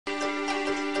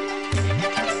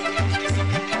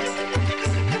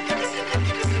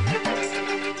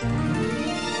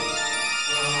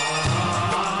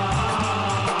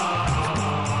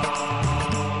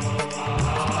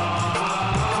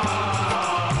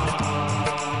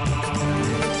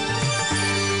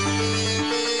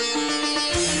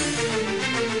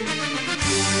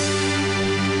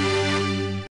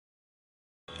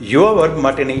યુવા વર્ગ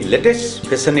માટેની લેટેસ્ટ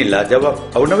ફેશનની લાજવાબ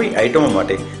અવનવી આઇટમો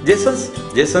માટે જેસન્સ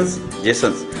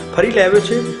ફરી લાવ્યો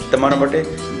છે તમારા માટે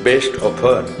બેસ્ટ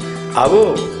ઓફર। આવો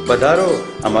પધારો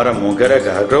અમારા મોંઘેરા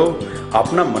ગ્રાહકો,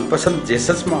 આપના મનપસંદ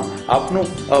જેસન્સમાં આપનું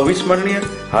અવિસ્મરણીય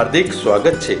હાર્દિક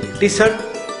સ્વાગત છે। T shirt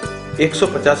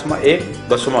 150 1,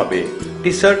 200 2,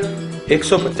 T shirt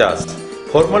 150,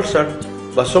 formal shirt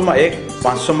 200 1,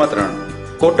 500 3,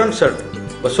 cotton shirt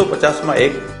 250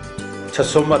 1,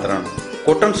 600 3,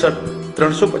 cotton shirt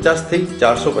 350 થી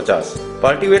 450,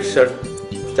 partywear shirt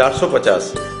 450,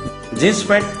 jeans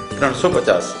pant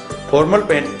 350, formal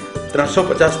pant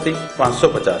 350 થી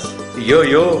 550,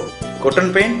 યો કોટન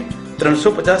પેન્ટ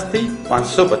 350 થી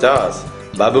 550,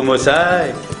 Babu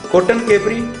મોસાઈ cotton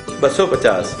capri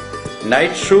 250,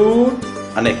 night shoot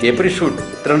અને કેપરી શૂટ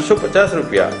 350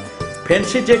 રૂપિયા,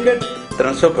 ફેન્સી જેકેટ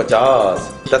 350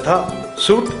 તથા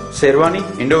suit sherwani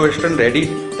Indo western ready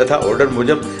तथा ऑर्डर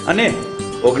मुजब अने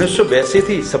 1982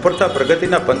 थी सफलता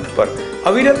प्रगतिना पंथ पर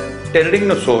अविरत टेलरिंग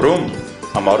नो शोरूम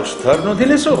अमारू स्थळ नोंधी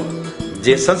लेशो।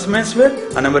 जेसन्स मेन्सवेर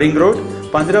अने रिंग रोड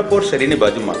પાંજરાપોર શેરીની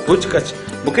બાજુમાં ભુજ કચ્છ।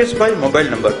 મુકેશભાઈ મોબાઈલ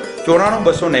નંબર 94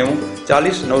 290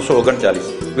 40 939,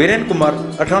 વીરેન કુમાર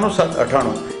 98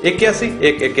 798 81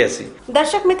 181।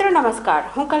 દર્શક મિત્રો નમસ્કાર,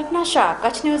 હું કલ્પના શાહ,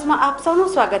 કચ્છ ન્યૂઝમાં આપ સૌનું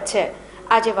સ્વાગત છે।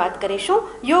 આજે વાત કરીશું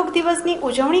યોગ દિવસની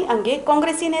ઉજવણી અંગે।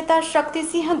 કોંગ્રેસી નેતા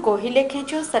શક્તિસિંહ ગોહિલે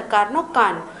ખેંચ્યો સરકારનો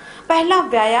કાન, પહેલા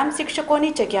વ્યાયામ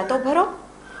શિક્ષકોની જગ્યા તો ભરો।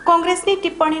 કોંગ્રેસની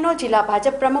ટિપ્પણીનો જિલ્લા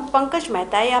ભાજપ પ્રમુખ પંકજ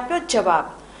મહેતાએ આપ્યો જવાબ।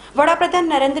 વડાપ્રધાન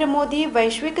નરેન્દ્ર મોદીએ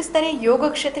વૈશ્વિક સ્તરે યોગ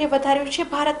ક્ષેત્રે વધાર્યું છે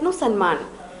ભારતનું સન્માન।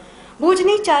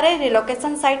 ભુજની ચારેય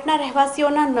રિલોકેશન સાઇટના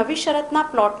રહેવાસીઓના નવી શરતના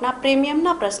પ્લોટના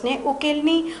પ્રીમિયમના પ્રશ્ને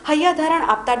ઉકેલની હૈયાધારણ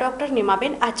આપતા ડોક્ટર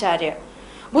નીમાબેન આચાર્ય।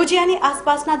 ભુજિયાની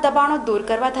આસપાસના દબાણો દૂર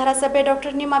કરવા ધારાસભ્ય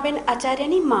ડોક્ટર નીમાબેન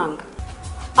આચાર્યની માંગ।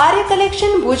 આર્ય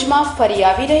કલેક્શન ભુજમાં ફરી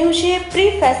આવી રહ્યું છે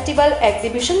પ્રી ફેસ્ટિવલ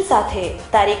એક્ઝિબિશન સાથે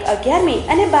તારીખ 11મી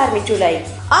અને 12મી જુલાઈ।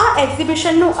 આ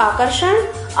એક્ઝિબિશનનું આકર્ષણ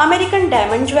American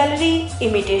diamond jewellery,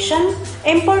 imitation,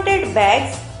 imported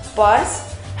bags, purse,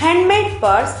 handmade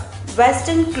purse,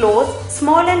 western cloth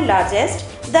small and largest,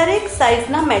 દરેક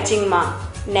સાઇઝના મેચિંગમાં,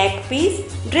 નેક piece,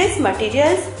 dress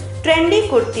materials, trendy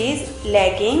kurtis,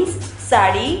 leggings,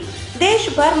 sari,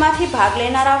 દેશભરમાંથી ભાગ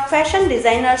લેનારા ફેશન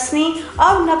ડિઝાઇનર્સની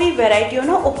અવનવી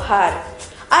વેરાયટીઓનો ઉપહાર।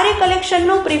 આર્ય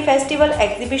કલેક્શનનું પ્રી ફેસ્ટિવલ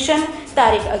એક્ઝિબિશન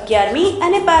તારીખ 11મી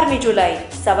અને 12મી જુલાઈ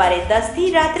સવારે 10 થી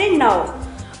રાત્રે 9,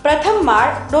 પ્રથમ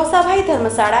માળ ડોસાભાઈ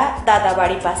ધર્મશાળા,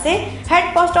 દાદાવાડી પાસે, હેડ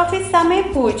પોસ્ટ ઓફિસ સામે,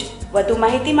 ભુજ। વધુ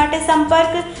માહિતી માટે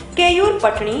સંપર્ક કેયુર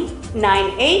પટણી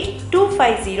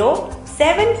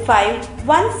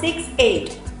 9825075168,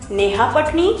 નેહા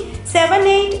પટણી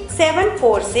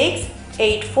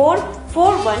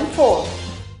 7874684414।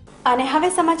 અને હવે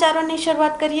સમાચારોની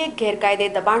શરૂઆત કરીએ ગેરકાયદે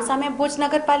દબાણ સામે ભુજ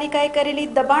નગરપાલિકાએ કરેલી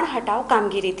દબાણ હટાવ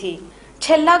કામગીરીથી।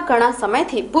 છેલ્લા ઘણા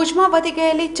સમયથી ભુજમાં વધી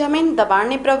ગયેલી જમીન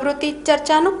દબાણની પ્રવૃત્તિ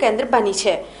ચર્ચાનું કેન્દ્ર બની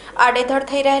છે। આડેધડ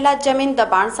થઈ રહેલા જમીન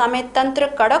દબાણ સામે તંત્ર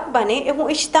કડક બને એવું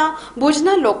ઈચ્છતા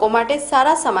ભુજના લોકો માટે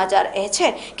સારા સમાચાર એ છે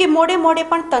કે મોડે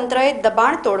પણ તંત્રએ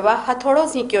દબાણ તોડવા હથોડો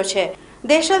ઝીંક્યો છે।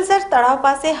 દેશલસર તળાવ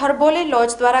પાસે હરબોલે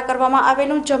લોજ દ્વારા કરવામાં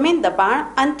આવેલું જમીન દબાણ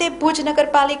અંતે ભુજ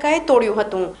નગરપાલિકાએ તોડ્યું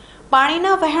હતું।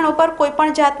 પાણીના વહેણ ઉપર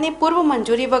કોઈપણ જાતની પૂર્વ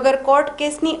મંજૂરી વગર કોર્ટ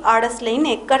કેસની આડસ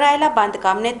લઈને કરાયેલા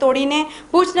બાંધકામને તોડીને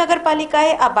ભુજ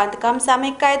નગરપાલિકાએ આ બાંધકામ સામે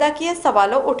કાયદાકીય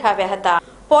સવાલો ઉઠાવ્યા હતા।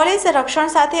 પોલીસ રક્ષણ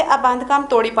સાથે આ બાંધકામ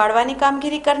તોડી પાડવાની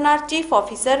કામગીરી કરનાર ચીફ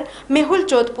ઓફિસર મેહુલ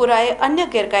જોધપુરાએ અન્ય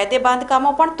ગેરકાયદે બાંધકામો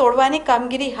પણ તોડવાની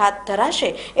કામગીરી હાથ ધરાશે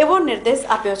એવો નિર્દેશ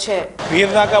આપ્યો છે।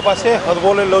 વીરનાકા પાસે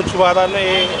હરબોલે લોજવાળાને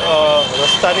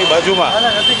રસ્તાની બાજુમાં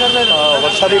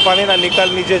વરસાદી પાણીના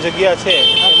નિકાલની જે જગ્યા છે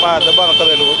એમાં દબાણ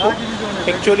કરેલું હતું।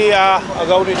 એકચ્યુઅલી આ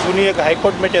અગાઉની જૂની એક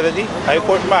હાઈકોર્ટ મેટર હતી।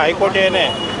 હાઈકોર્ટે એને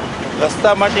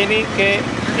રસ્તા માટેની કે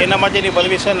એના માટેની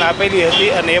પરમિશન આપેલી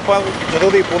હતી અને એ પણ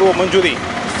જરૂરી પૂર્વ મંજૂરી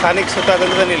સ્થાનિક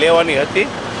સત્તાતંત્રની લેવાની હતી।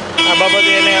 આ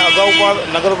બાબતે એને અગાઉ પણ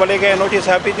નગરપાલિકાએ નોટિસ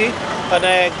આપી હતી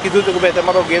અને કીધું હતું કે ભાઈ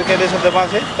તમારો ગેરકાયદેસર દબાણ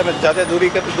છે, તમે જાતે દૂર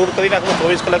કરી નાખો।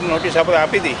 24 કલાકની નોટિસ આપણે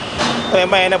આપી હતી, તો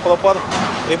એમાં એને પ્રોપર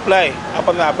રિપ્લાય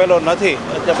આપણને આપેલો નથી।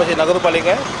 એટલે પછી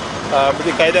નગરપાલિકાએ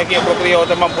બધી કાયદાકીય પ્રક્રિયાઓ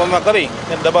તમામ પૂર્ણ કરી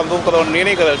દબાણ દૂર કરવાનો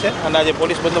નિર્ણય કરેલ છે અને આજે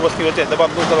પોલીસ બંદોબસ્તી વચ્ચે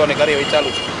દબાણ દૂર કરવાની કાર્યવાહી ચાલુ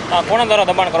છે। કોના દ્વારા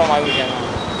દબાણ કરવામાં આવ્યું છે?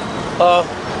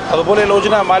 હરબોલે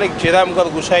લોજના માલિક જયરામકર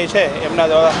ગુસાઈ છે, એમના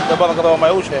દ્વારા દબાણ કરવામાં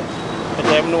આવ્યું છે।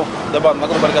 એટલે એમનું દબાણ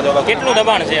નગરપાલિકા દ્વારા કેટલું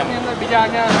દબાણ છે?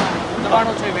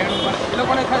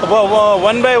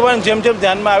 વન બાય વન જેમ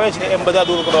ધ્યાનમાં આવે છે એમ બધા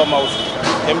દૂર કરવામાં આવશે।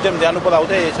 જેમ ધ્યાન ઉપર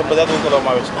આવતા એ છે બધા દૂર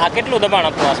કરવામાં આવે છે। આ કેટલું દબાણ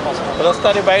હતું આસપાસ?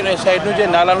 રસ્તાની બાય સાઈડનું જે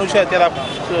નાલાનું છે અત્યારે આપ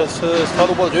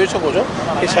સ્થળ ઉપર જોઈ શકો છો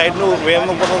એ સાઈડનું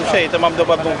વેરનું પણ છે એ તમામ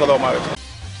દબાણ દૂર કરવામાં આવે છે।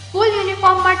 સ્કૂલ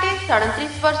યુનિફોર્મ માટે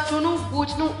 37 વર્ષ જૂનું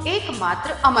ભુજનું એકમાત્ર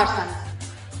અમરસંસ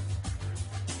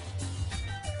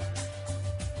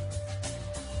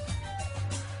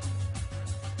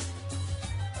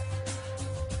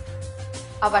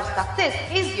Our success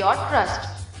is your trust.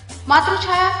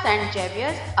 Matruchaya, St.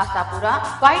 Xavier's, Asapura,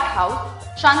 White House,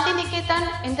 Shanti Niketan,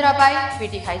 Indrabai,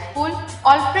 VD High School,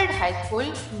 Alfred High School,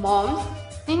 Moms,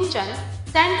 Sinchan,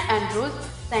 St. Andrews,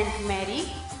 St. Mary,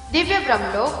 Divya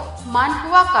Brahmlok,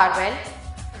 Manpua Carvel,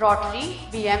 Rotary,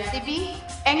 BMCB,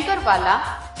 Ankarwala,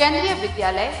 કેન્દ્રીય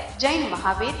વિદ્યાલય, જૈન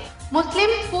મહાવીર,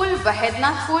 મુસ્લિમ school,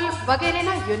 વહેદના school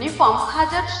વગેરેના uniform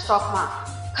હાજર સ્ટોકમાં.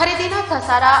 ખરીદીના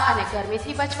ઘસારા અને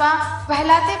ગરમીથી બચવા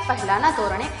વહેલા તે પહેલાના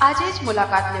ધોરણે આજે જ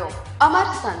મુલાકાત લ્યો. અમર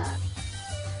સંત.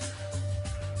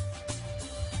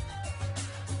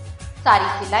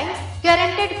 સારી સિલાઈ,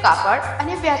 ગેરંટેડ કાપડ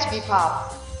અને વ્યાજબી ભાવ.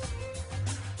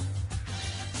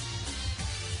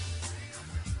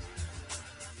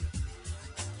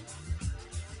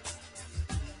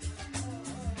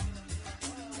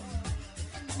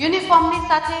 યુનિફોર્મની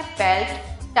સાથે બેલ્ટ,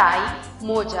 ટાઈ,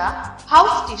 મોજા,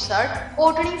 હાઉસ ટી શર્ટ,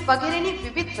 ઓઢણી વગેરેની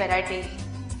વિવિધ વેરાયટી.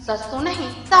 સસ્તું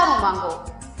નહીં, સારું માંગો.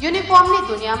 યુનિફોર્મની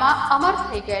દુનિયામાં અમર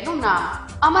થઈ ગયેલું નામ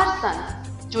અમર સંત.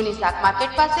 જૂની શાક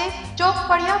માર્કેટ પાસે, ચોક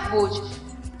ફળિયા, ભુજ.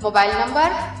 Mobile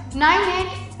number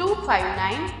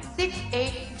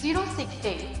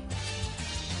 9825968068.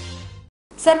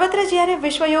 સર્વત્ર જ્યારે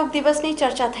વિશ્વ યોગ દિવસની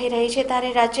ચર્ચા થઈ રહી છે ત્યારે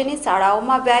રાજ્યની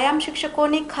શાળાઓમાં વ્યાયામ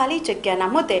શિક્ષકોની ખાલી જગ્યાના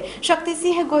મુદ્દે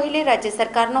શક્તિસિંહ ગોહિલે રાજ્ય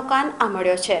સરકારનો કાન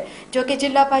આંબળ્યો છે. જો કે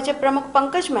જિલ્લા ભાજપ પ્રમુખ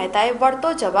પંકજ મહેતાએ વળતો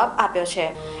જવાબ આપ્યો છે.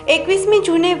 21મી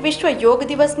જૂને વિશ્વ યોગ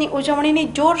દિવસની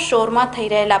ઉજવણીની જોરશોરમાં થઈ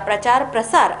રહેલા પ્રચાર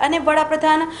પ્રસાર અને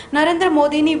વડાપ્રધાન નરેન્દ્ર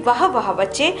મોદીની વાહ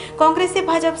વચ્ચે કોંગ્રેસે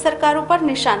ભાજપ સરકાર ઉપર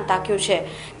નિશાન તાક્યું છે.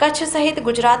 કચ્છ સહિત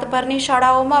ગુજરાતભરની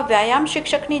શાળાઓમાં વ્યાયામ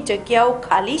શિક્ષકની જગ્યાઓ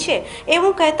ખાલી છે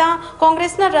એવું કહેતા કોંગ્રેસ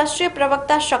રાષ્ટ્રીય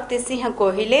પ્રવક્તા શક્તિસિંહ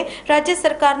ગોહિલે રાજ્ય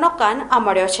સરકારનો કાન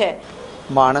આંબળ્યો છે.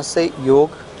 માણસે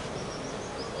યોગ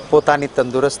પોતાની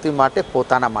તંદુરસ્તી માટે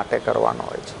પોતાના માટે કરવાનો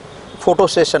હોય છે. ફોટો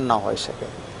સેશન ન હોઈ શકે.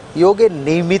 યોગ એ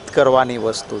નિયમિત કરવાની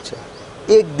વસ્તુ છે.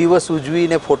 એક દિવસ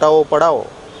ઉજવીને ફોટાઓ પડાવો.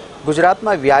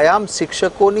 ગુજરાતમાં વ્યાયામ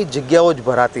શિક્ષકોની જગ્યાઓ જ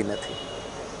ભરાતી નથી.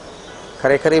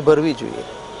 ખરેખર એ ભરવી જોઈએ.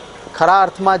 ખરા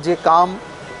અર્થમાં જે કામ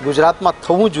ગુજરાતમાં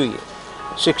થવું જોઈએ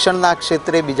શિક્ષણના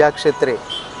ક્ષેત્રે, બીજા ક્ષેત્રે,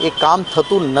 એ કામ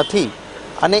થતું નથી.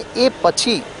 અને એ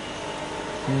પછી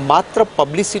માત્ર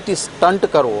પબ્લિસિટી સ્ટન્ટ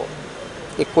કરવો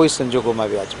એ કોઈ સંજોગોમાં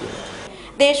વ્યાજબી નથી.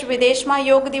 દેશ વિદેશમાં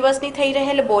યોગ દિવસની થઈ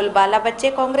રહેલ બોલબાલા વચ્ચે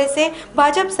કોંગ્રેસે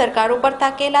ભાજપ સરકાર ઉપર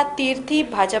તાકેલા તીરથી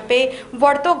ભાજપે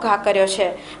વળતો ઘા કર્યો છે.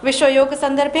 વિશ્વ યોગ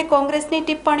સંદર્ભે કોંગ્રેસની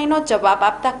ટિપ્પણીનો જવાબ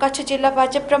આપતા કચ્છ જિલ્લા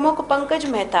ભાજપ પ્રમુખ પંકજ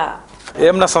મહેતા.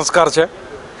 એમના સંસ્કાર છે.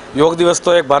 યોગ દિવસ તો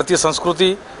એક ભારતીય સંસ્કૃતિ,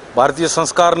 ભારતીય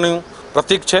સંસ્કારનું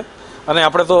પ્રતીક છે. અને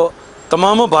આપણે તો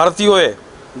તમામ ભારતીયોએ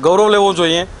ગૌરવ લેવું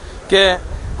જોઈએ કે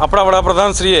આપણા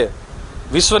વડાપ્રધાનશ્રીએ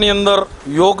વિશ્વની અંદર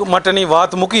યોગ માટેની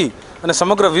વાત મૂકી અને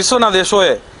સમગ્ર વિશ્વના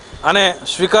દેશોએ આને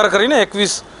સ્વીકાર કરીને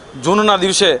 21 જૂનના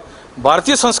દિવસે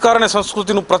ભારતીય સંસ્કાર અને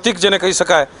સંસ્કૃતિનું પ્રતીક જેને કહી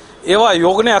શકાય એવા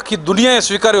યોગને આખી દુનિયાએ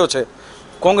સ્વીકાર્યો છે.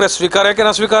 કોંગ્રેસ સ્વીકારે કે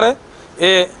ના સ્વીકારે એ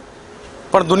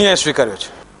પણ દુનિયાએ સ્વીકાર્યો છે.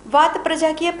 વાત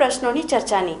પ્રજાકીય પ્રશ્નોની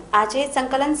ચર્ચાની. આજે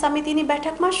સંકલન સમિતિની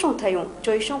બેઠકમાં શું થયું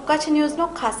જોઈશું કચ્છ ન્યૂઝનો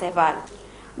ખાસ અહેવાલ.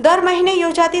 દર મહિને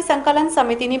યોજાતી સંકલન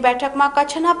સમિતિની બેઠકમાં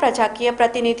કચ્છના પ્રજાકીય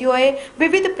પ્રતિનિધિઓએ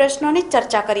વિવિધ પ્રશ્નોની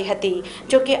ચર્ચા કરી હતી.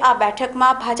 જો કે આ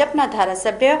બેઠકમાં ભાજપના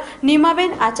ધારાસભ્ય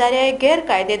નીમાબેન આચાર્યએ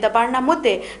ગેરકાયદે દબાણના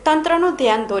મુદ્દે તંત્રનું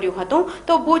ધ્યાન દોર્યું હતું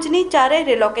તો ભુજની ચારેય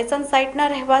રિલોકેશન સાઇટના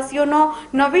રહેવાસીઓનો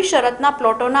નવી શરતના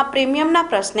પ્લોટોના પ્રીમિયમના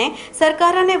પ્રશ્ને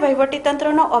સરકાર અને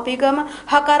વહીવટીતંત્રનો અભિગમ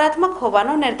હકારાત્મક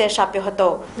હોવાનો નિર્દેશ આપ્યો હતો.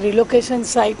 રિલોકેશન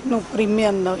સાઇટનું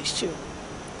પ્રીમિયમનો ઇસ્યુ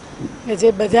કે જે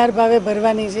બજાર ભાવે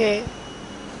ભરવાની જે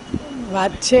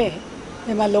વાત છે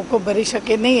એમાં લોકો ભરી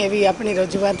શકે નહીં એવી આપણી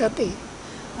રજૂઆત હતી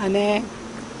અને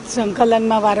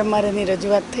સંકલનમાં વારંવાર એની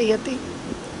રજૂઆત થઈ હતી.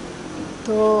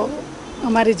 તો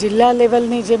અમારી જિલ્લા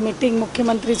લેવલની જે મિટિંગ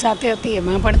મુખ્યમંત્રી સાથે હતી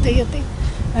એમાં પણ થઈ હતી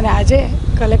અને આજે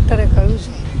કલેક્ટરે કહ્યું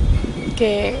છે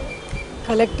કે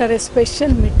કલેક્ટરે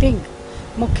સ્પેશિયલ મિટિંગ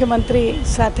મુખ્યમંત્રી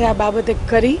સાથે આ બાબતે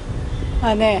કરી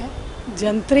અને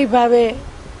જંત્રી ભાવે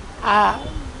આ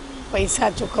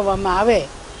પૈસા ચૂકવવામાં આવે,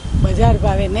 બજાર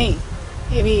ભાવે નહીં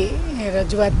એવી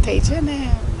રજૂઆત થઈ છે ને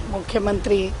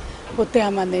મુખ્યમંત્રી પોતે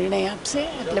આમાં નિર્ણય આપશે.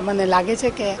 એટલે મને લાગે છે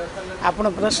કે આપણો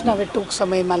પ્રશ્ન હવે ટૂંક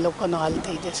સમયમાં લોકોનો હલ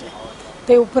થઈ જશે.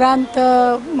 તે ઉપરાંત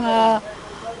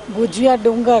ભુજિયા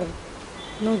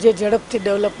ડુંગરનું જે ઝડપથી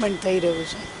ડેવલપમેન્ટ થઈ રહ્યું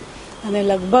છે અને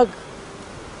લગભગ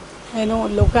એનું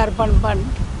લોકાર્પણ પણ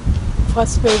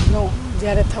ફર્સ્ટ ફેઝનું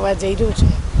જ્યારે થવા જઈ રહ્યું છે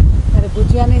ત્યારે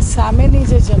ભુજિયાની સામેની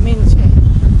જે જમીન છે,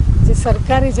 જે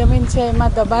સરકારી જમીન છે,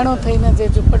 એમાં દબાણો થઈને જે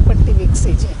ઝૂંપડપટ્ટી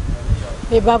વિકસી છે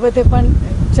એ બાબતે પણ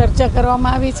ચર્ચા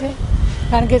કરવામાં આવી છે.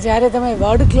 કારણ કે જ્યારે તમે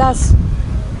વર્લ્ડ ક્લાસ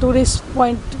ટુરિસ્ટ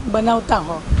પોઈન્ટ બનાવતા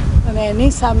હો અને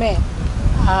એની સામે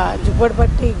આ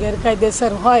ઝૂંપડપટ્ટી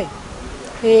ગેરકાયદેસર હોય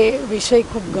એ વિષય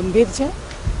ખૂબ ગંભીર છે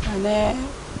અને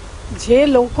જે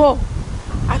લોકો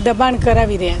આ દબાણ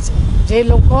કરાવી રહ્યા છે, જે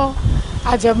લોકો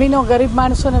આ જમીનો ગરીબ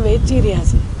માણસોને વેચી રહ્યા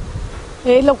છે,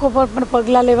 એ લોકો પર પણ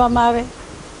પગલાં લેવામાં આવે,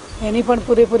 એની પણ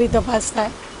પૂરેપૂરી તપાસ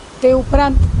થાય. તે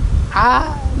ઉપરાંત આ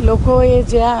લોકોએ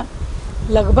જ્યાં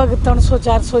લગભગ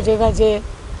 300-400 જેવા જે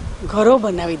ઘરો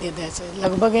બનાવી દીધા છે,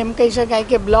 લગભગ એમ કહી શકાય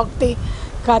કે બ્લોકથી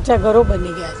કાચા ઘરો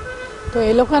બની ગયા છે, તો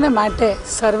એ લોકોને માટે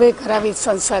સર્વે કરાવી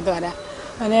સંસ્થા દ્વારા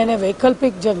અને એને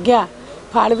વૈકલ્પિક જગ્યા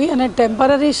ફાળવી અને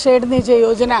ટેમ્પરરી શેડની જે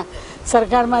યોજના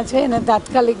સરકારમાં છે એને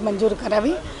તાત્કાલિક મંજૂર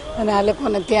કરાવી અને આ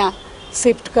લોકોને ત્યાં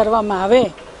શિફ્ટ કરવામાં આવે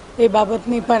એ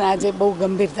બાબતની પણ આજે બહુ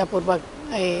ગંભીરતાપૂર્વક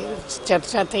એ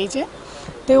ચર્ચા થઈ છે.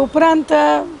 તે ઉપરાંત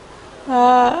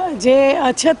જે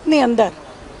અછતની અંદર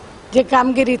જે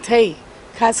કામગીરી થઈ,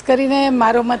 ખાસ કરીને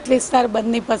મારો મત વિસ્તાર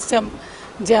બંધની પશ્ચિમ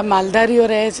જ્યાં માલધારીઓ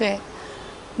રહે છે,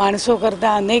 માણસો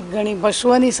કરતાં અનેક ગણી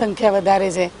પશુઓની સંખ્યા વધારે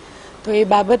છે, તો એ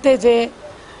બાબતે જે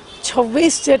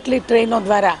 26 જેટલી ટ્રેનો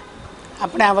દ્વારા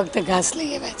આપણે આ વખતે ઘાસ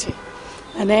લઈ આવ્યા છે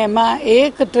અને એમાં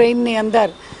એક ટ્રેનની અંદર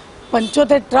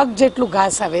 75 ટ્રક જેટલું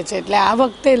ઘાસ આવે છે. એટલે આ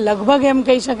વખતે લગભગ એમ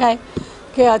કહી શકાય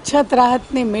કે અછત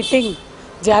રાહતની મિટિંગ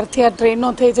જ્યારથી આ ટ્રેનો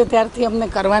થઈ છે ત્યારથી અમને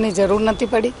કરવાની જરૂર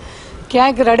નથી પડી.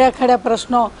 ક્યાંક રડ્યાખડ્યા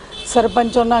પ્રશ્નો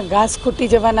સરપંચોના ઘાસ ખૂટી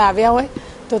જવાના આવ્યા હોય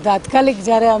તો તાત્કાલિક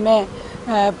જ્યારે અમે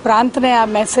પ્રાંતને આ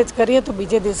મેસેજ કરીએ તો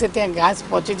બીજે દિવસે ત્યાં ઘાસ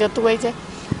પહોંચી જતું હોય છે.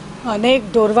 અનેક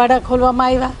ઢોરવાડા ખોલવામાં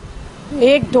આવ્યા,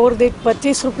 એક ઢોર દીઠ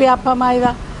 25 રૂપિયા આપવામાં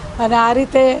આવ્યા અને આ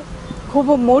રીતે ખૂબ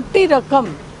મોટી રકમ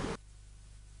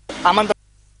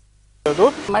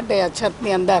માટે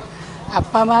અછતની અંદર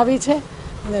આપવામાં આવી છે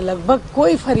અને લગભગ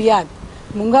કોઈ ફરિયાદ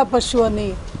મૂંગા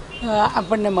પશુઓની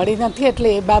આપણને મળી નથી. એટલે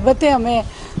એ બાબતે અમે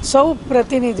સૌ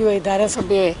પ્રતિનિધિઓએ,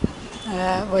 ધારાસભ્યોએ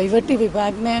વહીવટી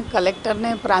વિભાગને,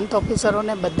 કલેક્ટરને, પ્રાંત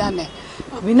ઓફિસરોને બધાને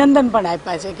અભિનંદન પણ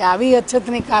આપ્યા છે કે આવી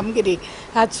અછતની કામગીરી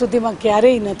આજ સુધીમાં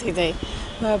ક્યારેય નથી થઈ.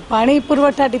 પાણી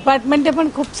પુરવઠા ડિપાર્ટમેન્ટે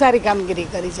પણ ખૂબ સારી કામગીરી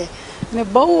કરી છે અને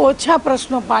બહુ ઓછા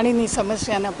પ્રશ્નો પાણીની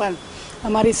સમસ્યાના પણ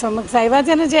અમારી સમક્ષ આવ્યા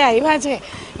છે અને જે આવ્યા છે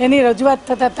એની રજૂઆત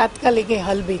થતાં તાત્કાલિક એ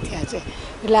હલ બી થયા છે.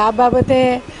 એટલે આ બાબતે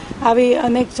આવી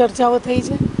અનેક ચર્ચાઓ થઈ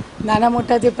છે. નાના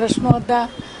મોટા જે પ્રશ્નો હતા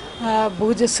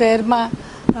ભુજ શહેરમાં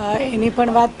એની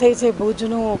પણ વાત થઈ છે.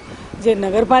 ભુજનું જે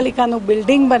નગરપાલિકાનું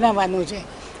બિલ્ડિંગ બનાવવાનું છે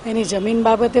એની જમીન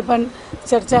બાબતે પણ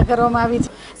ચર્ચા કરવામાં આવી છે.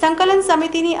 સંકલન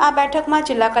સમિતિની આ બેઠકમાં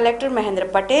જિલ્લા કલેક્ટર મહેન્દ્ર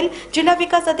પટેલ, જિલ્લા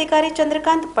વિકાસ અધિકારી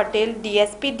ચંદ્રકાંત પટેલ,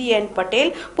 ડીએસપી DN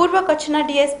પટેલ, પૂર્વ કચ્છના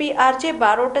ડીએસપી RJ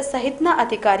બારોટ સહિતના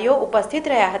અધિકારીઓ ઉપસ્થિત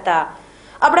રહ્યા હતા.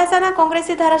 અબડાસાના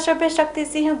કોંગ્રેસી ધારાસભ્ય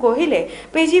શક્તિસિંહ ગોહિલે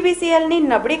PGVCLની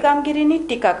નબળી કામગીરીની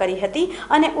ટીકા કરી હતી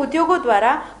અને ઉદ્યોગો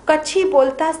દ્વારા કચ્છી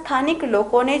બોલતા સ્થાનિક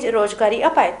લોકોને જ રોજગારી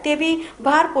અપાય તેવી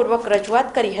ભારપૂર્વક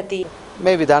રજૂઆત કરી હતી.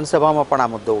 મેં વિધાનસભામાં પણ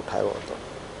આ મુદ્દો ઉઠાવ્યો હતો.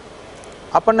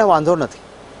 આપણને વાંધો નથી,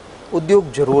 ઉદ્યોગ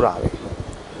જરૂર આવે,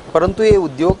 પરંતુ એ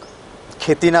ઉદ્યોગ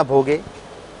ખેતીના ભોગે,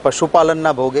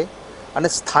 પશુપાલનના ભોગે અને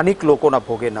સ્થાનિક લોકોના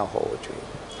ભોગે ન હોવો જોઈએ.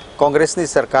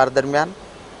 કોંગ્રેસની સરકાર દરમિયાન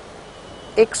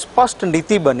એક સ્પષ્ટ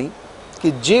નીતિ બની કે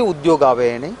જે ઉદ્યોગ આવે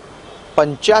એને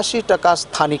 85%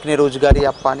 સ્થાનિકને રોજગારી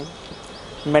આપવાની,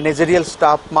 મેનેજરિયલ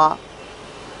સ્ટાફમાં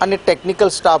અને ટેકનિકલ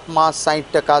સ્ટાફમાં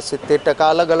 60%, 70%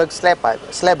 અલગ અલગ સ્લેબ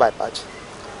આપ્યા છે.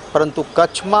 પરંતુ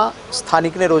કચ્છમાં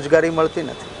સ્થાનિકને રોજગારી મળતી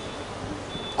નથી.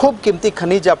 ખૂબ કિંમતી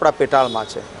ખનીજ આપણા પેટાળમાં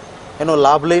છે, એનો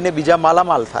લાભ લઈને બીજા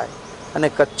માલામાલ થાય અને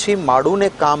કચ્છી માડુને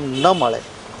કામ ન મળે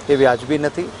એ વ્યાજબી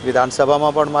નથી.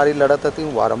 વિધાનસભામાં પણ મારી લડત હતી,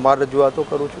 હું વારંવાર રજૂઆતો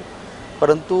કરું છું,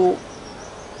 પરંતુ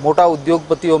મોટા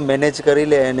ઉદ્યોગપતિઓ મેનેજ કરી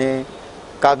લે અને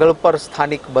કાગળ પર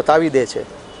સ્થાનિક બતાવી દે છે.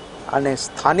 અને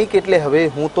સ્થાનિક એટલે હવે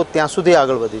હું તો ત્યાં સુધી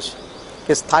આગળ વધીશ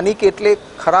કે સ્થાનિક એટલે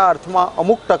ખરા અર્થમાં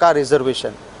અમુક ટકા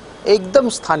રિઝર્વેશન એકદમ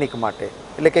સ્થાનિક માટે,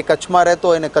 એટલે કે કચ્છમાં રહેતો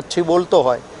હોય અને કચ્છી બોલતો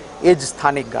હોય એ જ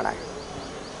સ્થાનિક ગણાય.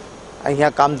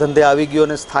 અહીંયા કામ ધંધે આવી ગયો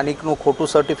અને સ્થાનિકનું ખોટું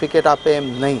સર્ટિફિકેટ આપે એમ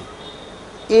નહીં,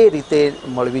 એ રીતે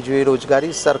મળવી જોઈએ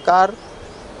રોજગારી. સરકાર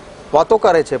વાતો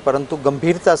કરે છે પરંતુ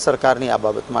ગંભીરતા સરકારની આ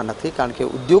બાબતમાં નથી, કારણ કે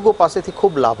ઉદ્યોગો પાસેથી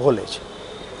ખૂબ લાભો લે છે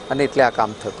અને એટલે આ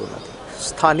કામ થતું નથી.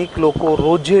 સ્થાનિક લોકો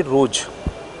રોજે રોજ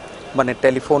મને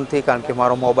ટેલિફોનથી, કારણ કે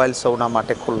મારો મોબાઈલ સૌના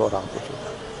માટે ખુલ્લો રાખું છું,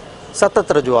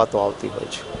 સતત રજૂઆતો આવતી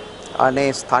હોય છે અને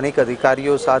સ્થાનિક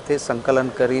અધિકારીઓ સાથે સંકલન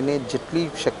કરીને જેટલી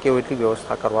શક્ય હોય એટલી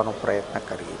વ્યવસ્થા કરવાનો પ્રયત્ન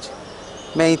કરીએ છીએ.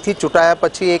 મેં અહીંથી ચૂંટાયા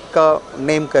પછી એક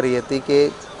નેમ કરી હતી કે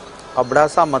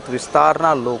અબડાસા મત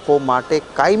વિસ્તારના લોકો માટે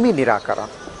કાયમી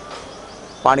નિરાકરણ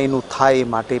પાણીનું થાય એ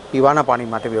માટે, પીવાના પાણી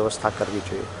માટે વ્યવસ્થા કરવી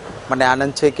જોઈએ. મને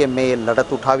આનંદ છે કે મેં એ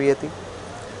લડત ઉઠાવી હતી.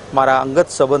 મારા અંગત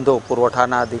સંબંધો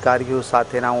પુરવઠાના અધિકારીઓ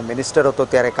સાથેના, હું મિનિસ્ટર હતો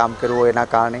ત્યારે કામ કર્યું એના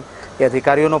કારણે એ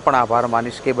અધિકારીઓનો પણ આભાર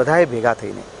માનીશ કે બધાએ ભેગા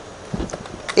થઈને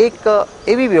એક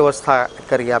એવી વ્યવસ્થા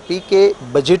કરી આપી કે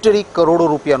બજેટરી કરોડો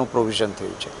રૂપિયાનું પ્રોવિઝન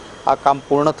થયું છે. આ કામ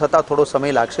પૂર્ણ થતાં થોડો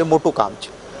સમય લાગશે, મોટું કામ છે,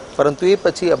 પરંતુ એ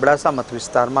પછી અબડાસા મત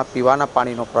વિસ્તારમાં પીવાના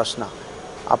પાણીનો પ્રશ્ન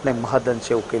આપણે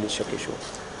મહદઅંશે ઉકેલી શકીશું.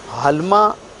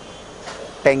 હાલમાં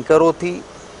ટેન્કરોથી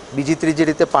બીજી ત્રીજી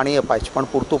રીતે પાણી અપાય છે, પણ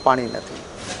પૂરતું પાણી નથી.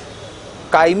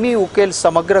 કાયમી ઉકેલ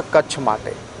સમગ્ર કચ્છ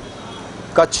માટે,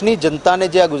 કચ્છની જનતાને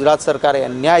જે આ ગુજરાત સરકારે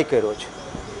અન્યાય કર્યો છે,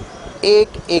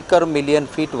 1 એકર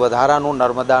મિલિયન ફીટ વધારાનું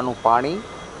નર્મદાનું પાણી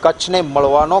કચ્છને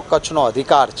મળવાનો કચ્છનો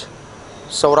અધિકાર છે.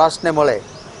 સૌરાષ્ટ્રને મળે,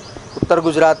 ઉત્તર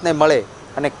ગુજરાતને મળે,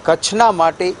 અને કચ્છના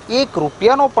માટે 1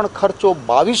 રૂપિયાનો પણ ખર્ચો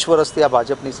 22 વર્ષથી આ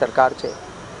ભાજપની સરકાર છે.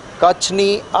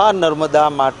 કચ્છની આ નર્મદા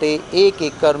માટે 1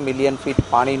 એકર મિલિયન ફીટ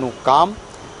પાણીનું કામ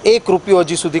 1 રૂપિયો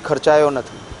હજી સુધી ખર્ચાયો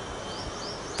નથી.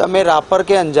 તમે રાપર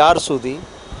કે અંજાર સુધી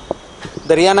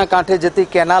દરિયાના કાંઠે જતી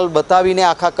કેનાલ બતાવીને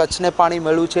આખા કચ્છને પાણી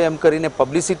મળ્યું છે એમ કરીને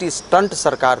પબ્લિસિટી સ્ટન્ટ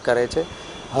સરકાર કરે છે.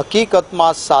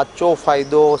 હકીકતમાં સાચો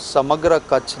ફાયદો સમગ્ર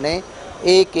કચ્છને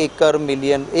 1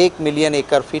 મિલિયન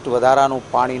એકર ફીટ વધારાનું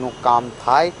પાણીનું કામ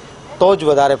થાય તો જ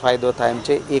વધારે ફાયદો થાય એમ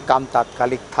છે. એ કામ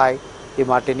તાત્કાલિક થાય એ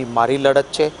માટેની મારી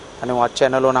લડત છે. અને હું આ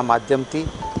ચેનલોના માધ્યમથી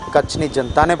કચ્છની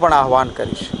જનતાને પણ આહવાન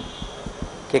કરીશ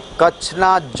કે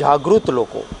કચ્છના જાગૃત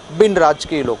લોકો, બિન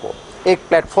રાજકીય લોકો એક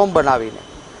પ્લેટફોર્મ બનાવીને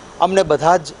અમને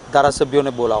બધા જ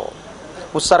ધારાસભ્યોને બોલાવો.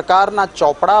 હું સરકારના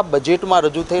ચોપડા બજેટમાં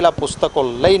રજૂ થયેલા પુસ્તકો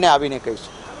લઈને આવીને કહીશ,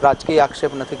 રાજકીય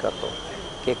આક્ષેપ નથી કરતો,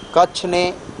 કે કચ્છને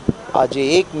આજે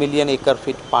 1 મિલિયન એકર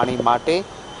ફીટ પાણી માટે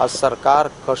આ સરકાર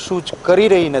કશું જ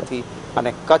કરી રહી નથી.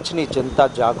 અને કચ્છની જનતા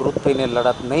જાગૃત થઈને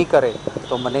લડત નહીં કરે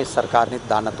તો મને સરકારની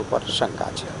દાનત ઉપર શંકા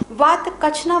છે. વાત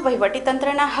કચ્છના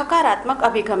વહીવટીતંત્રના હકારાત્મક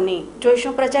અભિગમની.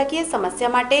 જોઈશું પ્રજાકીય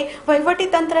સમસ્યા માટે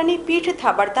વહીવટીતંત્રની પીઠ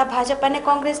થાબડતા ભાજપ અને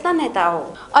કોંગ્રેસના નેતાઓ.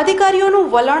 અધિકારીઓનું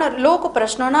વલણ લોક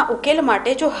પ્રશ્નોના ઉકેલ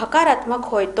માટે જો હકારાત્મક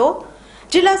હોય તો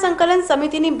જિલ્લા સંકલન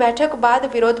સમિતિની બેઠક બાદ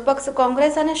વિરોધ પક્ષ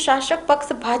કોંગ્રેસ અને શાસક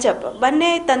પક્ષ ભાજપ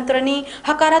બંને તંત્રની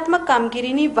હકારાત્મક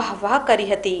કામગીરીની વાહવાહ કરી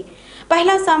હતી.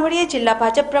 પહેલા સાંભળીએ જિલ્લા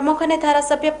ભાજપ પ્રમુખ અને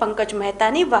ધારાસભ્ય પંકજ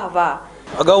મહેતાની વાહવાહ.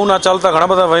 અગાઉના ચાલતા ઘણા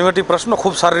બધા વહીવટી પ્રશ્નો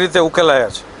ખૂબ સારી રીતે ઉકેલાયા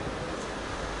છે.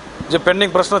 જે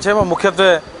પેન્ડિંગ પ્રશ્ન છે એમાં મુખ્યત્વે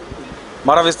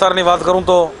મારા વિસ્તારની વાત કરું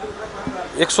તો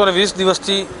 120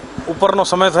 દિવસથી ઉપરનો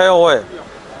સમય થયો હોય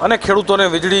અને ખેડૂતોને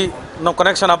વીજળીનું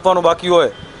કનેક્શન આપવાનું બાકી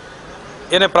હોય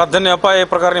એને પ્રાધાન્ય અપાય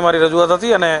એ પ્રકારની મારી રજૂઆત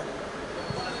હતી. અને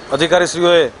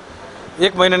અધિકારીશ્રીઓએ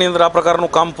 1 મહિનાની અંદર આ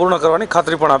પ્રકારનું કામ પૂર્ણ કરવાની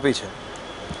ખાતરી પણ આપી છે.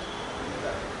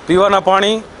 પીવાના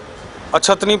પાણી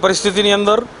અછતની પરિસ્થિતિની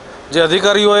અંદર જે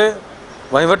અધિકારીઓએ,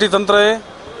 વહીવટીતંત્રએ,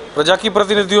 પ્રજાકીય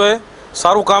પ્રતિનિધિઓએ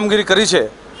સારું કામગીરી કરી છે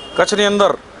કચ્છની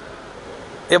અંદર,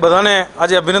 એ બધાને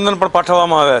આજે અભિનંદન પણ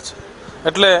પાઠવવામાં આવ્યા છે.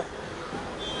 એટલે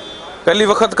પહેલી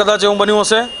વખત કદાચ એવું બન્યું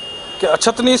હશે કે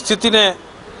અછતની સ્થિતિને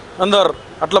અંદર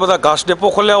આટલા બધા ઘાસ ડેપો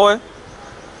ખોલ્યા હોય,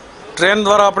 ટ્રેન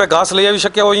દ્વારા આપણે ઘાસ લઈ આવી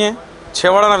શક્યા હોઈએ,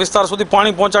 છેવાડાના વિસ્તાર સુધી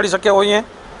પાણી પહોંચાડી શક્યા હોઈએ,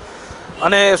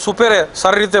 અને સુપેરે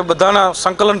સારી રીતે બધાના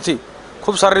સંકલનથી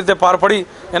ખૂબ સારી રીતે પાર પડી.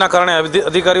 એના કારણે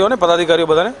અધિકારીઓ અને પદાધિકારીઓ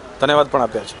બધાને ધન્યવાદ પણ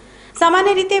આપ્યા છે.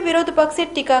 સામાન્ય રીતે વિરોધ પક્ષે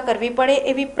ટીકા કરવી પડે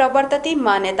એવી પ્રવર્તતી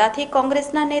માન્યતાથી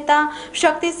કોંગ્રેસના નેતા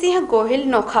શક્તિસિંહ ગોહિલ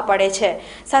નોખા પડે છે.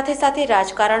 સાથે સાથે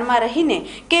રાજકારણમાં રહીને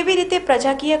કેવી રીતે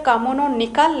પ્રજાકીય કામોનો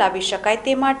નિકાલ લાવી શકાય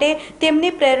તે માટે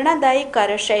તેમની પ્રેરણાદાયી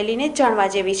કાર્યશૈલીને જાણવા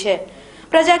જેવી છે.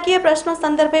 પ્રજાકીય પ્રશ્નો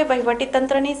સંદર્ભે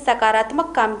વહીવટીતંત્રની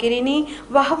સકારાત્મક કામગીરીની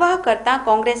વાહવાહ કરતા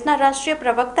કોંગ્રેસના રાષ્ટ્રીય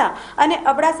પ્રવક્તા અને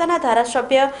અબડાસાના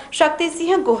ધારાસભ્ય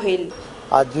શક્તિસિંહ ગોહિલ.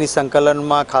 આજની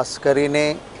સંકલનમાં ખાસ કરીને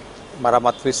મારા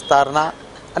મત વિસ્તારના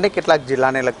અને કેટલાક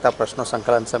જિલ્લાને લગતા પ્રશ્નો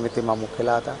સંકલન સમિતિમાં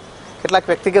મૂકેલા હતા. કેટલાક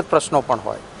વ્યક્તિગત પ્રશ્નો પણ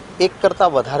હોય, એક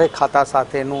કરતાં વધારે ખાતા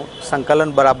સાથેનું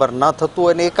સંકલન બરાબર ન થતું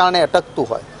હોય અને એ કારણે અટકતું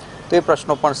હોય તો એ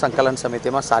પ્રશ્નો પણ સંકલન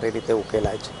સમિતિમાં સારી રીતે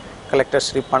ઉકેલાય છે.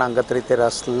 કલેક્ટરશ્રી પણ અંગત રીતે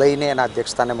રસ લઈને એના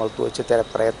અધ્યક્ષતાને મળતું હોય છે ત્યારે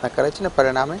પ્રયત્ન કરે છે. ને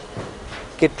પરિણામે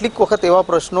કેટલીક વખત એવા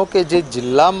પ્રશ્નો કે જે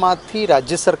જિલ્લામાંથી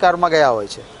રાજ્ય સરકારમાં ગયા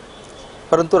હોય છે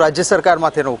પરંતુ રાજ્ય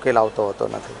સરકારમાંથી એનો ઉકેલ આવતો હોતો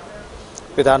નથી.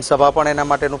 વિધાનસભા પણ એના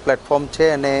માટેનું પ્લેટફોર્મ છે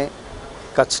અને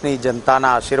કચ્છની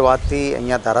જનતાના આશીર્વાદથી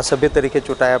અહીંયા ધારાસભ્ય તરીકે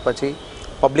ચૂંટાયા પછી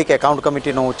પબ્લિક એકાઉન્ટ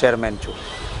કમિટીનો હું ચેરમેન છું.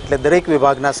 એટલે દરેક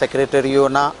વિભાગના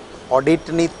સેક્રેટરીઓના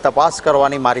ઓડિટની તપાસ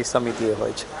કરવાની મારી સમિતિએ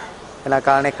હોય છે. એના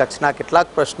કારણે કચ્છના કેટલાક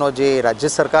પ્રશ્નો જે રાજ્ય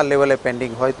સરકાર લેવલે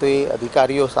પેન્ડિંગ હોય તો એ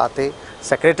અધિકારીઓ સાથે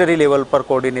સેક્રેટરી લેવલ પર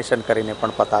કોર્ડિનેશન કરીને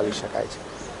પણ પતાવી શકાય છે.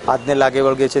 આજને લાગે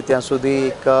વળગે છે ત્યાં સુધી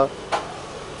એક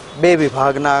 2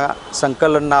 વિભાગના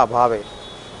સંકલનના અભાવે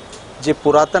જે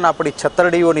પુરાતન આપણી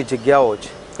છતરડીઓની જગ્યાઓ છે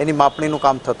એની માપણીનું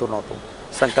કામ થતું નહોતું.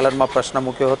 સંકલનમાં પ્રશ્ન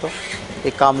મૂક્યો હતો,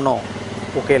 એ કામનો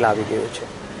ઉકેલ આવી ગયો છે.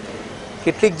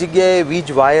 કેટલીક જગ્યાએ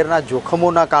વીજ વાયરના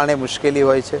જોખમોના કારણે મુશ્કેલી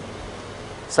હોય છે,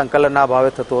 સંકલનના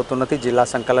અભાવે થતું હોતું નથી. જિલ્લા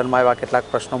સંકલનમાં એવા કેટલાક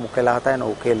પ્રશ્નો મૂકેલા હતા, એનો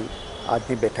ઉકેલ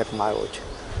આજની બેઠકમાં આવ્યો છે.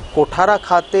 કોઠારા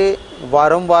ખાતે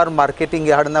વારંવાર માર્કેટિંગ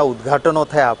યાર્ડના ઉદ્ઘાટનો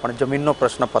થયા પણ જમીનનો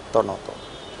પ્રશ્ન પતતો નહોતો.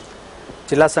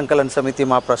 જિલ્લા સંકલન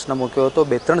સમિતિમાં પ્રશ્ન મૂક્યો હતો.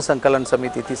 2-3 સંકલન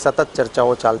સમિતિથી સતત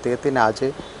ચર્ચાઓ ચાલતી હતી અને આજે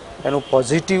એનું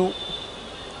પોઝિટિવ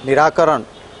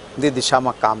નિરાકરણની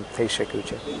દિશામાં કામ થઈ શક્યું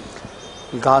છે.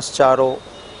 ઘાસચારો,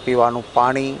 પીવાનું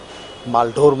પાણી,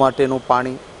 માલઢોર માટેનું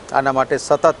પાણી, આના માટે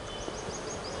સતત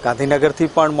ગાંધીનગરથી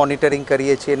પણ મોનિટરિંગ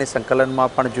કરીએ છીએ અને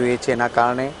સંકલનમાં પણ જોઈએ છીએ. એના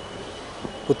કારણે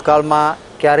ભૂતકાળમાં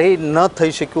ક્યારેય ન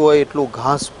થઈ શક્યું હોય એટલું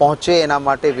ઘાસ પહોંચે એના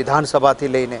માટે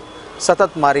વિધાનસભાથી લઈને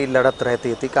સતત મારી લડત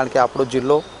રહેતી હતી, કારણ કે આપણો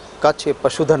જિલ્લો કચ્છ એ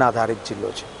પશુધન આધારિત જિલ્લો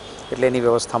છે, એટલે એની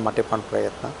વ્યવસ્થા માટે પણ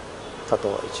પ્રયત્ન થતો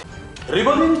હોય છે.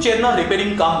 રિવોલ્વિંગ ચેરના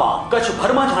રિપેરિંગ કામમાં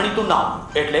કચ્છભરમાં જાણીતું નામ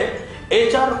એટલે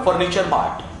HR furniture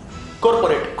Mart.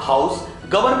 Corporate house,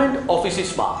 government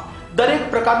ઓફિસીસમાં દરેક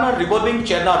પ્રકારના રિવોલ્વિંગ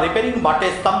ચેરના રિપેરિંગ માટે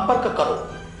સંપર્ક કરો.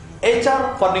 HR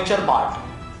furniture Mart,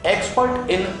 expert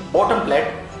in bottom plate,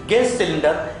 gas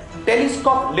cylinder,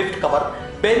 telescope lift cover,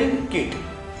 bearing kit,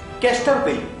 castor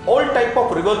wheel, all type of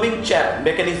revolving chair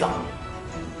mechanism.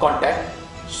 Contact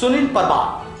Sunil Parmar,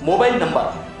 mobile number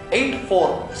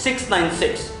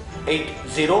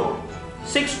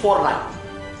 8469680649.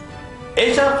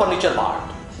 HR Furniture Mart,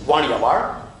 Vaniyawad,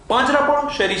 પાંજરાપોળ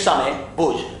શેરી સામે,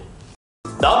 ભુજ.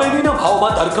 દાબેલીના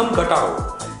ભાવમાં ધરખમ ઘટાડો.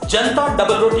 જનતા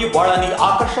double રોટી વાળાની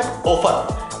આકર્ષક offer.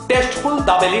 Tasteful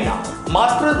દાબેલીના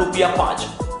માત્ર ₹5.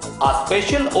 આ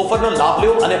special ઓફરનો લાભ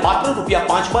લો અને માત્ર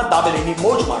 ₹5માં દાબેલીની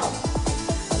મોજ માણો.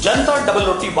 જનતા ડબલ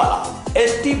રોટી વાળા,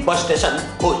 ST બસ સ્ટેશન,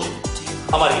 ભુજ.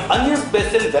 અમારી અન્ય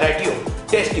special વેરાયટીઓ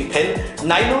tasty bhel,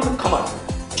 nylon khaman,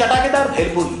 ચટાકેદાર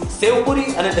bhelpuri, sev puri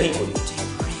અને દહીંપુરી.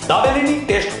 દાબેલીની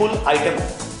ટેસ્ટફુલ આઇટમો,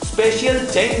 special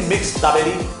Jain mix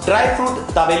dabeli, dry fruit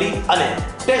dabeli અને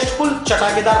ટેસ્ટફુલ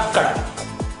ચટાકેદાર કઢી.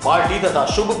 પાર્ટી તથા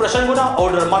શુભ પ્રસંગોના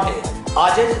ઓર્ડર માટે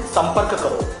આજે જ સંપર્ક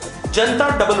કરો. જનતા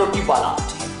ડબલ રોટી વાળા,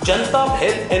 જનતા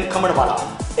bhel and ખમણવાલા,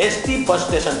 ST bus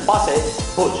station પાસે,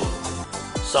 ભુજ.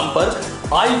 સંપર્ક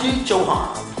IG ચૌહાણ.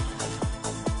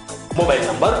 Mobile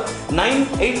number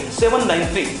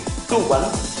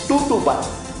 9879321221,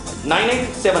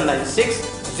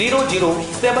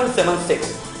 9879600776.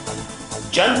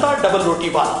 જનતા ડબલ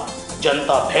રોટી વાળા,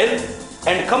 જનતા ભેલ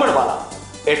એન્ડ ખમણવાલા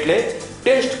એટલે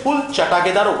ટેસ્ટફુલ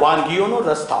ચટાકેદાર વાનગીઓનો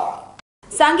રસ્તાળ.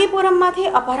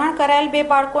 સાંગીપુરમમાંથી અપહરણ કરાયેલ 2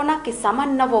 બાળકોના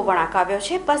કિસ્સામાં નવો વળાંક આવ્યો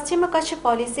છે. પશ્ચિમ કચ્છ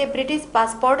પોલીસે બ્રિટિશ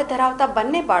પાસપોર્ટ ધરાવતા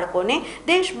બંને બાળકોને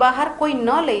દેશ બહાર કોઈ ન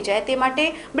લઈ જાય તે માટે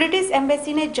બ્રિટિશ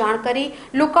એમ્બેસીને જાણ કરી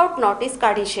લુકઆઉટ નોટિસ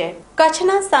કાઢી છે.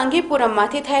 કચ્છના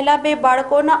સાંગીપુરમમાંથી થયેલા 2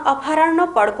 બાળકોના અપહરણનો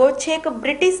પડઘો છેક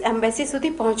બ્રિટિશ એમ્બેસી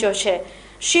સુધી પહોંચ્યો છે.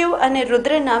 શિવ અને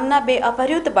રુદ્ર નામના 2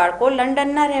 અપહૃત બાળકો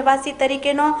લંડનના રહેવાસી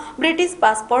તરીકેનો બ્રિટિશ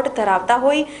પાસપોર્ટ ધરાવતા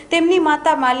હોય તેમની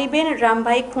માતા માલીબેન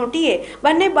રામભાઈ ખૂંટીએ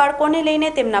બંને બાળકોને લઈને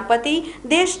તેમના પતિ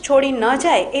દેશ છોડી ન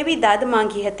જાય એવી દાદ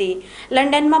માંગી હતી.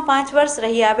 લંડનમાં 5 વર્ષ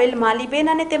રહી આવેલ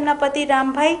માલીબેન અને તેમના પતિ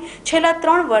રામભાઈ છેલ્લા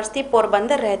 3 વર્ષથી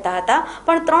પોરબંદર રહેતા હતા,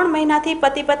 પણ 3 મહિનાથી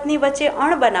પતિ પત્ની વચ્ચે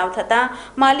અણબનાવ થતા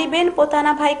માલીબેન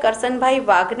પોતાના ભાઈ કરસનભાઈ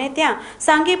વાઘને ત્યાં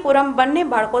સાંગીપુરમ બંને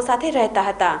બાળકો સાથે રહેતા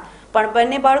હતા. પણ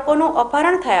બંને બાળકોનું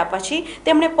અપહરણ થયા પછી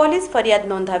તેમણે પોલીસ ફરિયાદ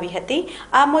નોંધાવી હતી.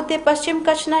 આ મુદ્દે પશ્ચિમ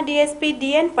કચ્છના DSP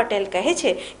DN પટેલ કહે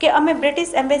છે કે અમે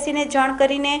બ્રિટિશ એમ્બેસીને જાણ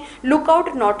કરીને લુકઆઉટ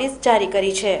નોટિસ જારી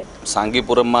કરી છે.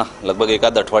 સાંગીપુરમમાં લગભગ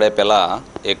એકાદ અઠવાડિયા પહેલાં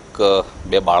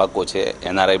 2 બાળકો છે,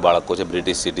 NRI બાળકો છે,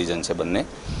 બ્રિટિશ સિટીઝન છે.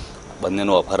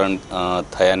 બંનેનું અપહરણ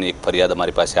થયાની એક ફરિયાદ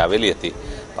અમારી પાસે આવેલી હતી.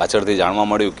 પાછળથી જાણવા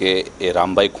મળ્યું કે એ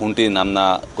રામભાઈ ખૂંટી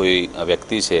નામના કોઈ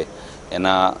વ્યક્તિ છે,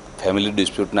 એના ફેમિલી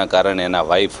ડિસ્પ્યુટના કારણે એના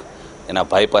વાઈફ એના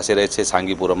ભાઈ પાસે રહે છે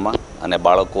સાંગીપુરમમાં, અને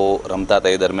બાળકો રમતા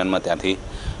હતા એ દરમિયાનમાં ત્યાંથી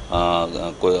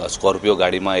કોઈ સ્કોર્પિયો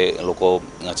ગાડીમાં એ લોકો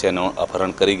છે એનું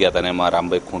અપહરણ કરી ગયા હતા. અને એમાં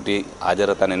રામભાઈ ખૂંટી હાજર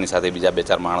હતા અને એની સાથે બીજા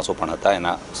 2-4 માણસો પણ હતા,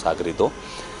 એના સાગરીતો.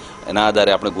 એના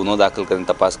આધારે આપણે ગુનો દાખલ કરીને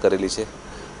તપાસ કરેલી છે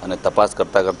અને તપાસ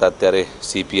કરતાં અત્યારે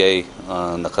CPI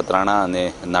નખત્રાણા અને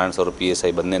નારાયણ સરોવર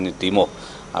PSI બંનેની ટીમો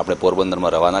આપણે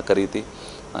પોરબંદરમાં રવાના કરી હતી.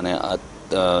 અને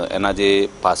એના જે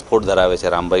પાસપોર્ટ ધરાવે છે,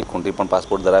 રામભાઈ ખૂંટી પણ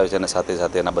પાસપોર્ટ ધરાવે છે અને સાથે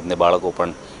સાથે એના બંને બાળકો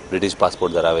પણ બ્રિટિશ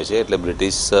પાસપોર્ટ ધરાવે છે. એટલે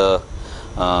બ્રિટિશ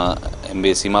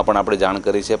એમ્બેસીમાં પણ આપણે જાણ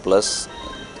કરી છે, પ્લસ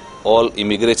ઓલ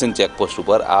ઇમિગ્રેશન ચેકપોસ્ટ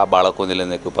ઉપર આ બાળકોને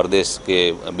લઈને કોઈ પરદેશ કે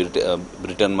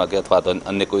બ્રિટનમાં કે અથવા તો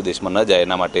અન્ય કોઈ દેશમાં ન જાય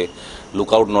એના માટે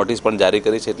લુકઆઉટ નોટિસ પણ જારી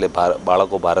કરી છે. એટલે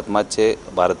બાળકો ભારતમાં જ છે,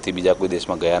 ભારતથી બીજા કોઈ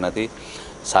દેશમાં ગયા નથી.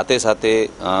 સાથે સાથે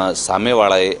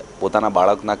સામેવાળાએ પોતાના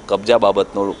બાળકના કબજા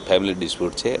બાબતનો ફેમિલી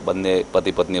ડિસ્પ્યુટ છે, બંને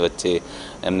પતિ પત્ની વચ્ચે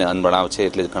એમને અનબનાવ છે,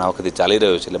 એટલે ઘણા વખતથી ચાલી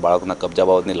રહ્યો છે. એટલે બાળકના કબજા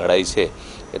બાબતની લડાઈ છે.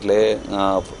 એટલે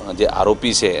જે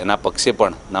આરોપી છે એના પક્ષે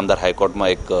પણ નામદાર હાઈકોર્ટમાં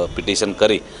એક પિટિશન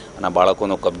કરી અને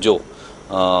બાળકોનો કબજો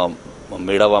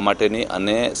મેળવવા માટેની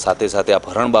અને સાથે સાથે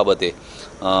અપહરણ બાબતે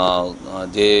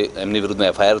જે એમની વિરુદ્ધમાં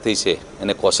એફઆઈઆર થઈ છે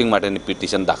એને કોશિંગ માટેની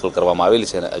પિટિશન દાખલ કરવામાં આવેલી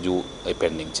છે અને હજુ એ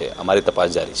પેન્ડિંગ છે. અમારી તપાસ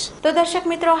જારી છે. તો દર્શક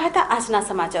મિત્રો, હતા આજના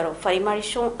સમાચારો. ફરી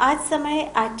મળીશું આ જ સમયે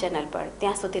આ જ ચેનલ પર.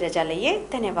 ત્યાં સુધી રજા લઈએ.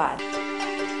 ધન્યવાદ.